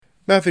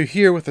Matthew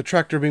here with the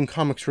Tractor Beam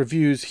Comics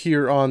reviews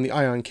here on the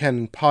Ion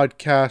Cannon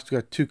podcast. We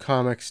got two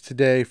comics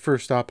today.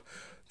 First up,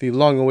 the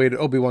long-awaited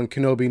Obi-Wan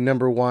Kenobi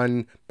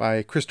 #1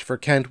 by Christopher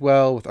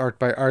Cantwell with art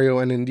by Ario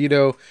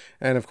Anindito,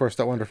 and of course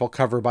that wonderful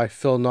cover by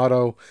Phil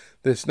Noto.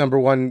 This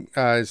 #1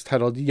 is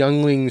titled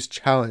Youngling's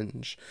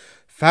Challenge.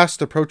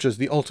 Fast approaches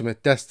the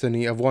ultimate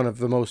destiny of one of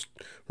the most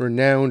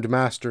renowned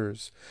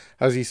masters.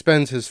 As he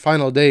spends his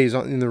final days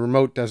in the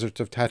remote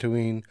deserts of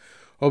Tatooine,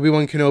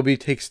 Obi-Wan Kenobi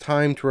takes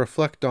time to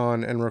reflect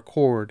on and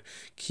record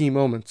key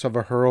moments of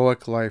a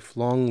heroic life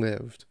long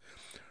lived.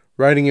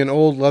 Writing in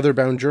old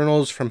leather-bound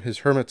journals from his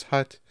hermit's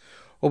hut,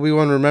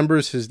 Obi-Wan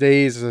remembers his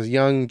days as a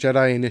young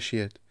Jedi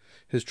initiate,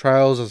 his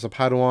trials as a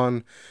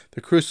Padawan, the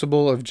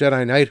crucible of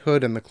Jedi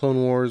knighthood and the Clone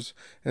Wars,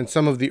 and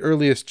some of the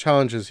earliest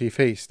challenges he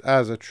faced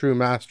as a true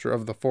master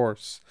of the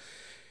Force.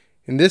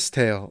 In this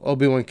tale,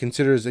 Obi-Wan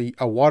considers a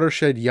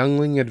watershed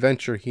youngling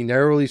adventure he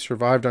narrowly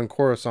survived on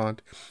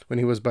Coruscant when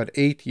he was but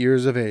 8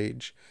 years of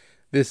age.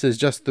 This is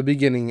just the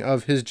beginning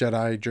of his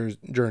Jedi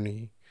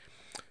journey.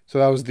 So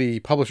that was the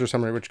publisher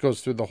summary, which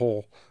goes through the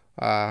whole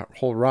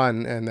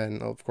run, and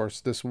then of course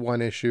this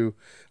one issue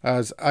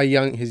as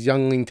his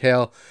youngling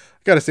tale. I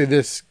gotta say,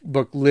 this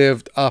book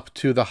lived up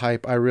to the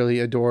hype. I really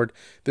adored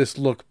this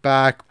look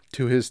back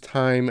to his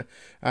time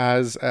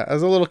as a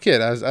little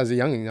kid, as a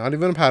youngling, not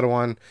even a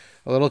Padawan,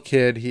 a little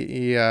kid.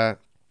 He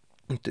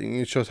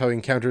shows how he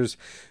encounters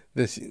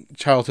this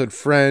childhood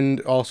friend,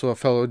 also a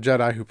fellow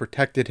Jedi who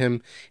protected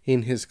him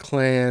in his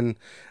clan.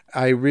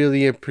 I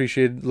really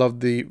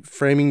loved the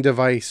framing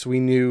device. We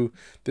knew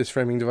this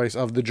framing device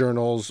of the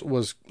journals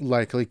was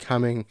likely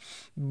coming,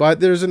 but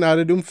there's an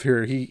added oomph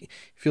here. He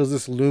feels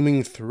this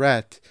looming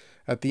threat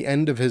at the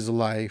end of his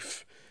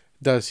life.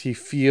 Does he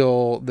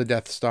feel the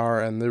Death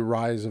Star and the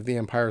rise of the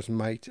Empire's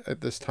might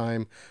at this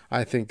time?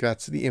 I think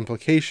that's the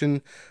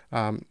implication.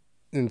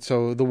 And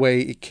so the way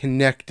it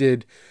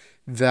connected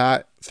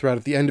that threat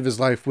at the end of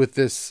his life with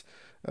this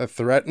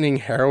threatening,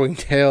 harrowing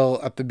tale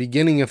at the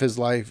beginning of his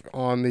life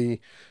on the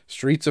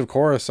streets of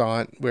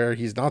Coruscant, where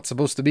he's not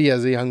supposed to be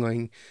as a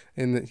youngling,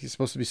 and he's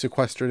supposed to be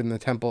sequestered in the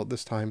temple at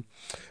this time.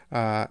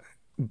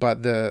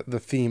 But the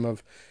theme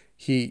of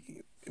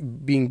he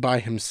being by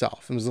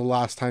himself. It was the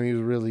last time he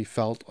really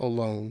felt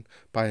alone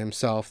by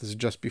himself. This is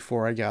just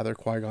before, I gather,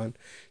 Qui-Gon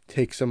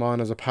takes him on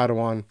as a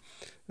Padawan.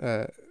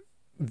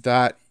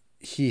 That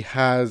he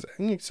has,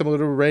 similar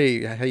to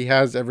Rey, he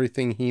has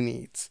everything he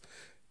needs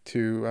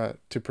to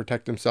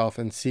protect himself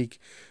and seek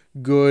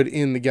good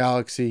in the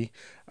galaxy.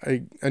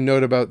 A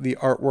note about the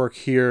artwork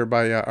here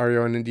by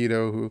Ario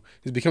Anindito, who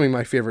is becoming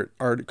my favorite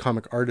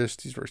comic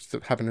artist. He's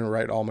happening to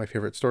write all my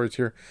favorite stories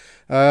here.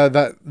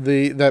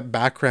 That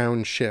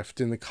background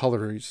shift in the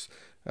colors,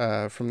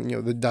 from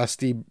the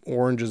dusty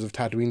oranges of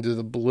Tatooine to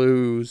the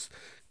blues,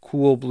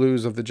 cool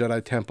blues of the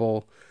Jedi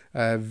Temple,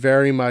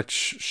 very much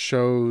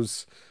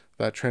shows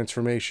that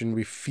transformation.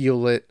 We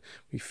feel it.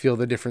 We feel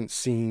the different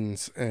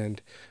scenes,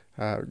 and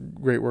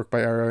great work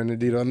by Ario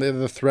Anindito, and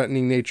the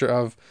threatening nature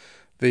of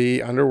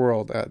the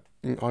underworld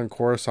on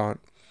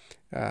Coruscant.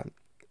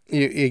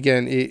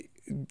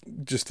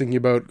 Just thinking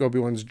about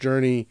Obi-Wan's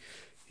journey,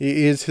 it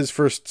is his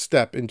first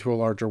step into a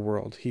larger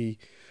world. He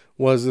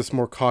was this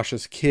more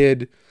cautious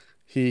kid.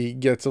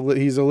 He's a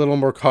little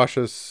more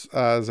cautious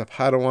as a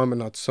Padawan, but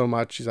not so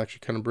much. He's actually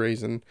kind of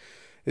brazen.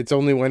 It's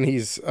only when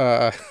he's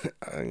a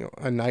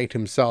knight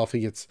himself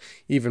he gets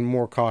even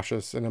more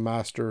cautious, and a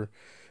master,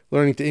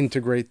 learning to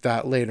integrate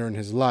that later in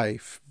his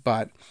life.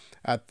 But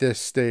at this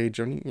stage,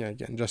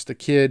 again, just a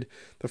kid,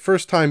 the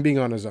first time being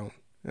on his own.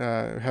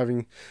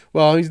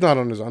 He's not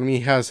on his own. He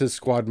has his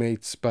squad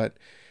mates, but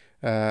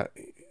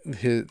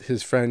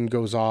his friend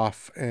goes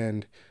off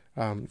and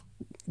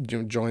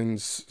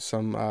joins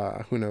some,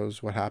 who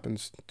knows what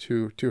happens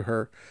to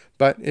her.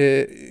 But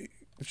it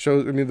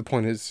shows, the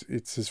point is,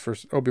 it's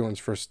Obi-Wan's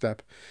first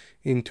step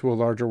into a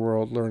larger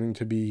world, learning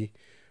to be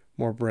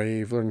more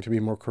brave, learning to be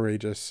more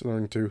courageous,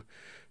 learning to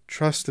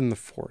trust in the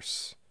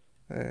Force.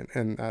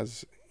 And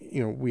as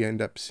we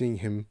end up seeing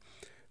him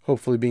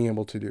hopefully being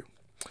able to do.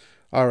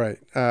 All right.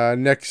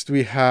 Next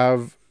we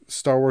have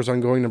Star Wars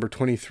Ongoing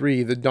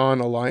 #23, The Dawn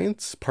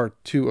Alliance, part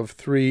 2 of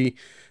 3,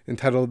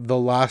 entitled The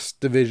Last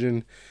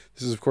Division.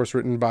 This is, of course,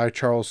 written by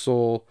Charles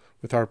Soule,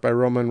 with art by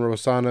Roman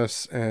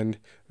Rosanas, and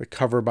the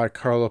cover by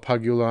Carlo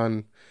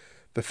Pagulan.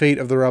 The fate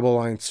of the Rebel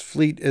Alliance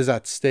fleet is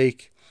at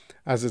stake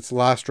as its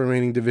last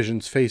remaining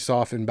divisions face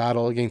off in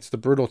battle against the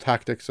brutal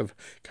tactics of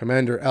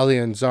Commander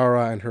Elian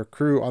Zara and her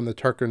crew on the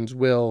Tarkin's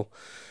will.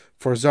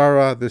 For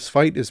Zara, this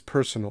fight is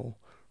personal.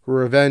 Her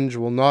revenge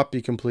will not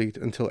be complete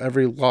until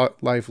every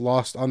life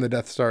lost on the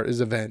Death Star is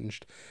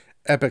avenged.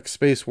 Epic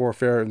space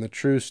warfare in the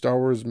true Star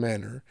Wars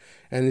manner.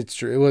 And it's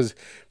true. It was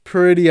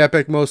pretty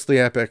epic, mostly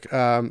epic.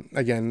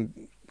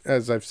 Again,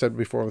 as I've said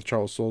before with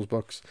Charles Soule's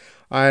books,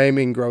 I'm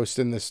engrossed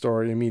in this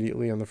story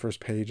immediately on the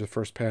first page, the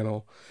first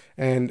panel.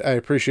 And I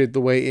appreciate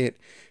the way it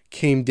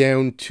came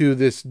down to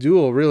this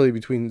duel, really,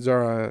 between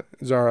Zara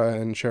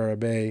and Shara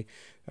Bey,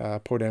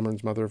 Poe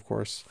Dameron's mother, of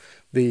course.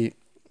 The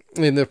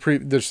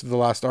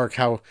last arc,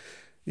 how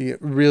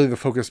really the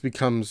focus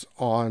becomes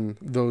on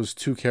those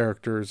two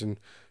characters and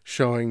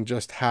showing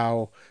just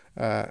how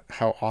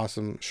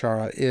awesome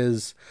Shara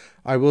is.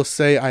 I will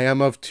say I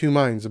am of two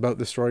minds about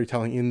the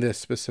storytelling in this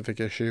specific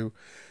issue.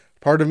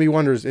 Part of me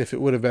wonders if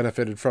it would have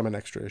benefited from an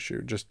extra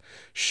issue, just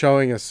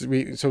showing us.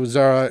 So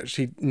Zara,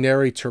 she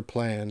narrates her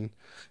plan,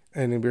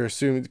 and we're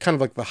assuming kind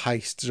of like the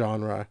heist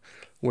genre,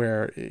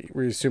 where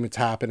we assume it's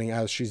happening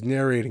as she's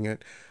narrating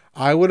it.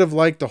 I would have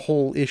liked the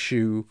whole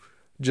issue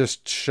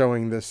just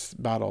showing this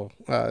battle,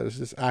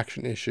 this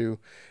action issue,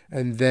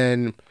 and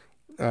then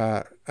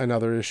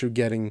another issue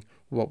getting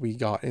what we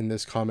got in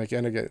this comic.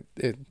 And again,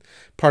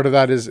 part of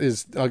that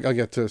is I'll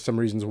get to some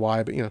reasons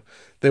why, but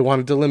they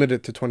wanted to limit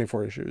it to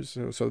 24 issues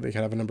so they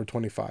could have a number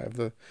 25,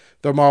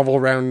 the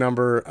Marvel round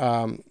number.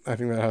 I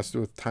think that has to do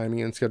with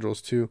timing and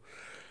schedules too.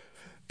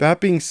 That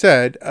being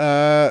said,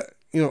 I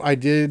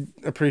did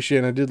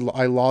appreciate,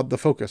 I laud the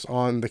focus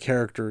on the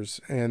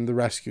characters and the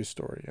rescue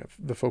story,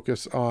 the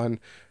focus on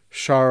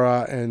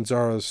Shara and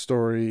Zara's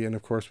story, and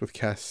of course with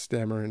Kes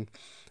Dameron.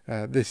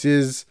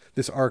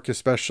 This arc,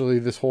 especially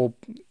this whole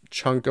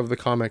chunk of the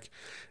comic,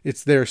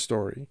 it's their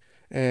story,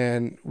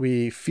 and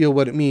we feel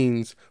what it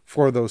means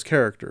for those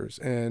characters.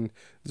 And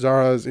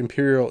Zara's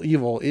imperial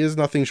evil is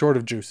nothing short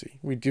of juicy.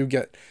 We do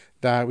get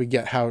that. We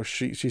get how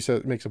she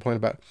says, makes a point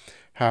about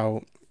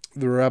how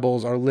the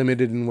rebels are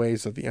limited in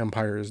ways that the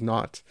Empire is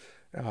not.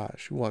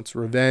 She wants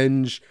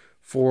revenge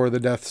for the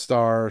Death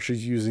Star.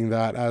 She's using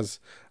that as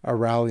a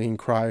rallying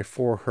cry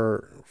for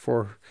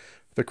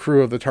the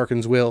crew of the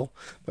Tarkin's Will,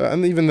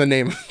 and even the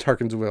name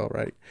Tarkin's Will,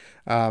 right?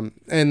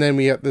 And then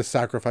we have the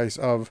sacrifice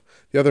of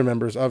the other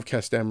members of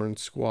Kes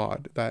Dameron's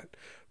squad that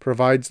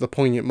provides the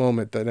poignant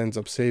moment that ends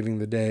up saving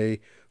the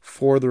day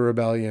for the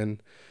rebellion.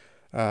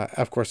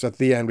 Of course, at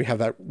the end, we have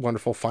that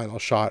wonderful final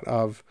shot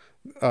of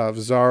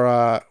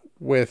Zara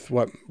with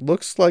what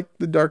looks like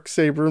the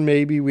Darksaber,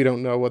 maybe. We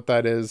don't know what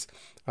that is.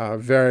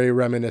 Very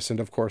reminiscent,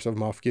 of course, of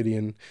Moff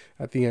Gideon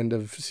at the end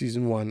of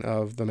season 1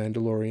 of The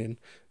Mandalorian.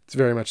 It's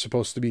very much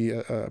supposed to be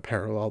a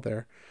parallel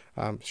there.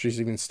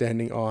 She's even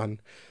standing on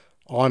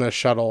a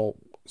shuttle,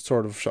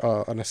 sort of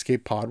an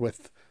escape pod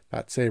with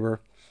that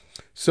saber.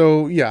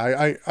 So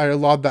yeah, I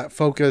laud that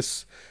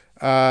focus.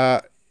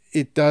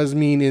 It does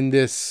mean in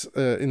this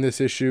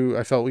issue,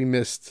 I felt we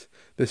missed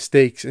the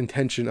stakes and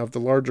tension of the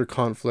larger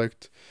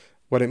conflict,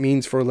 what it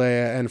means for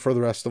Leia and for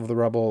the rest of the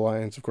Rebel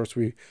Alliance. Of course,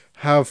 we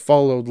have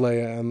followed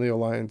Leia and the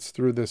Alliance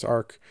through this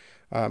arc.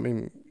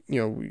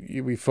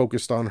 We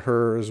focused on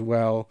her as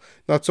well.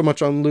 Not so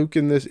much on Luke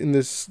in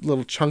this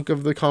little chunk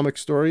of the comic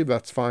story.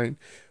 That's fine.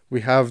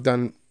 We have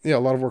done a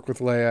lot of work with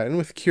Leia and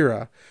with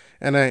Kira.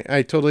 And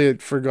I totally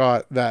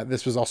forgot that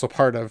this was also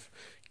part of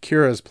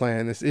Kira's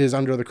plan. This is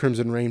under the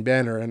Crimson Reign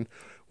banner. And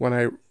when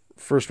I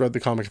first read the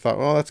comic, I thought,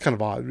 well, that's kind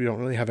of odd. We don't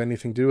really have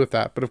anything to do with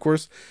that. But of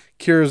course,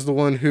 Kira's the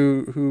one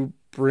who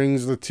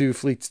brings the two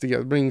fleets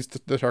together, brings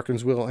the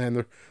Tarkin's Will and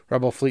the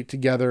Rebel fleet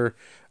together.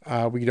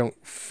 We don't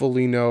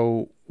fully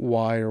know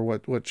why or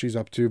what she's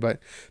up to, but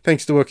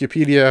thanks to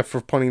Wikipedia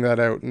for pointing that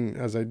out, and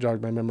as I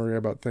jogged my memory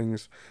about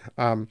things,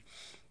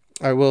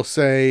 I will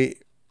say,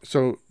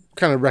 so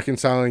kind of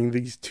reconciling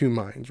these two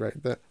minds,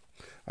 right? That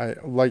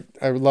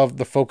I love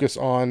the focus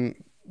on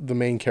the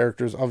main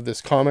characters of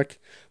this comic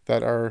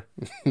that are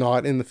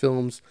not in the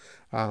films,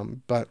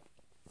 but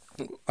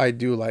I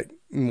do like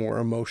more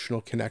emotional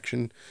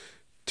connection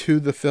to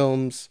the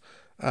films.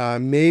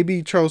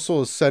 Maybe Charles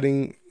Soule is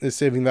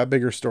saving that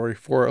bigger story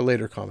for a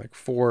later comic,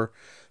 for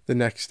the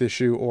next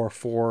issue, or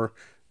for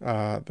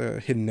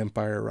the Hidden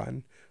Empire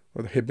run,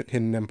 or the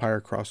Hidden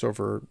Empire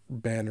crossover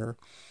banner.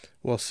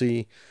 We'll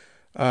see.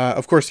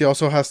 Of course, he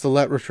also has to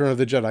let Return of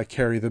the Jedi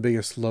carry the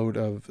biggest load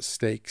of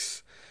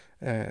stakes,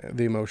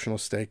 the emotional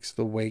stakes,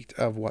 the weight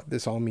of what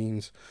this all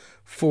means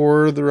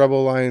for the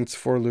Rebel Alliance,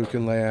 for Luke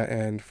and Leia,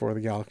 and for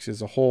the galaxy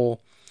as a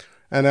whole.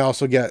 And I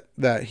also get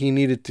that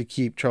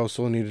Charles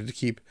Soule needed to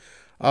keep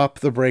up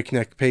the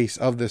breakneck pace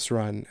of this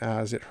run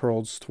as it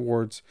hurls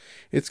towards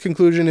its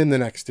conclusion in the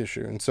next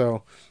issue. And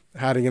so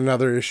adding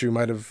another issue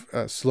might have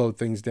slowed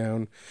things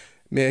down.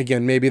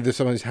 Maybe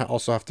this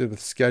also have to do with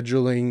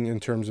scheduling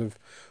in terms of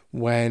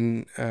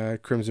when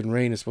Crimson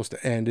Reign is supposed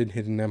to end and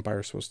Hidden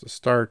Empire is supposed to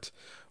start,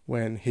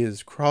 when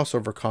his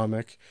crossover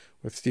comic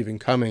with Stephen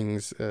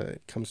Cummings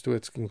comes to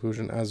its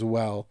conclusion as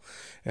well.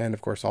 And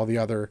of course, all the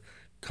other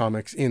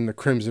comics in the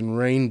Crimson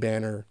Reign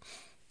banner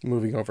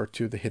moving over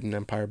to the Hidden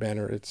Empire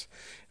banner. It's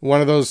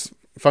one of those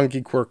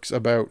funky quirks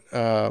about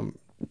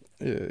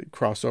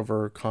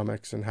crossover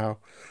comics and how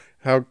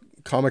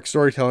comic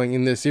storytelling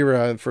in this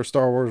era for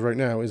Star Wars right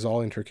now is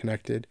all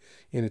interconnected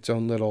in its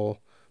own little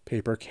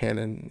paper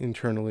canon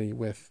internally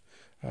with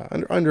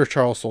under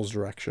Charles Soule's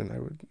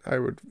direction, I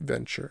would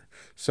venture.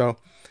 So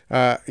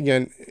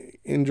again,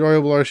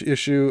 enjoyable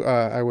issue.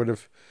 I would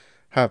have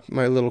had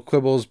my little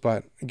quibbles,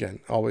 but again,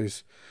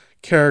 always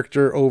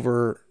character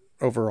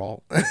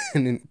overall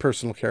and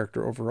personal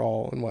character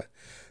overall, and what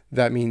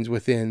that means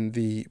within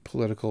the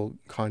political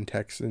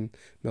context and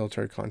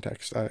military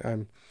context.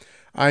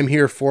 I'm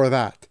here for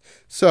that.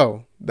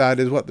 So that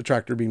is what the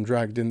Tractor Beam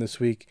dragged in this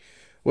week.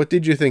 What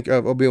did you think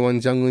of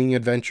Obi-Wan's youngling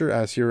adventure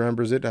as he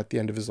remembers it at the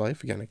end of his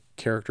life? Again, a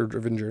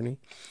character-driven journey.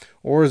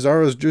 Or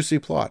Zara's juicy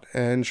plot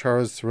and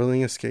Chara's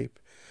thrilling escape?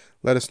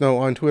 Let us know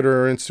on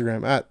Twitter or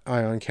Instagram at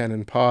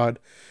IonCannonPod.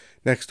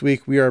 Next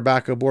week, we are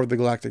back aboard the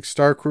Galactic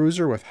Star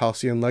Cruiser with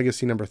Halcyon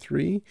Legacy number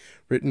 3,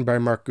 written by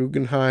Mark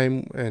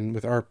Guggenheim and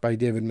with art by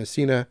David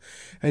Messina.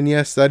 And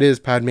yes, that is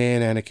Padme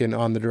and Anakin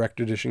on the direct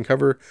edition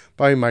cover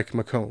by Mike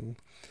McCone.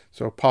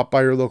 So pop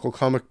by your local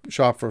comic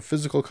shop for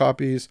physical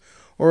copies,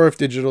 or if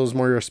digital is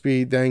more your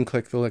speed, then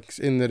click the links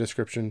in the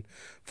description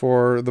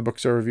for the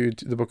books are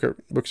reviewed,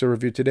 books are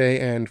reviewed today,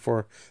 and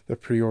for the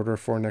pre-order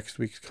for next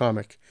week's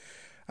comic.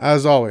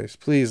 As always,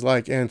 please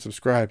like and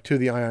subscribe to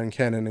the Ion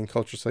Cannon and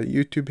Culture Slate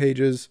YouTube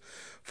pages.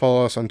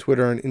 Follow us on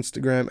Twitter and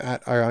Instagram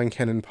at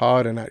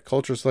IonCannonPod and at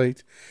Culture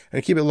Slate.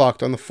 And keep it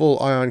locked on the full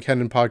Ion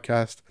Cannon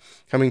podcast,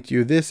 coming to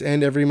you this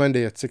and every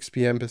Monday at 6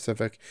 p.m.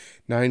 Pacific,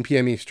 9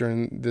 p.m.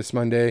 Eastern. This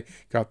Monday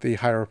got the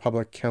High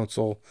Republic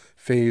Council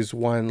Phase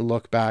 1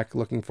 look back.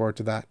 Looking forward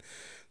to that.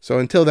 So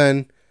until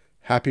then,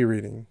 happy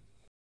reading.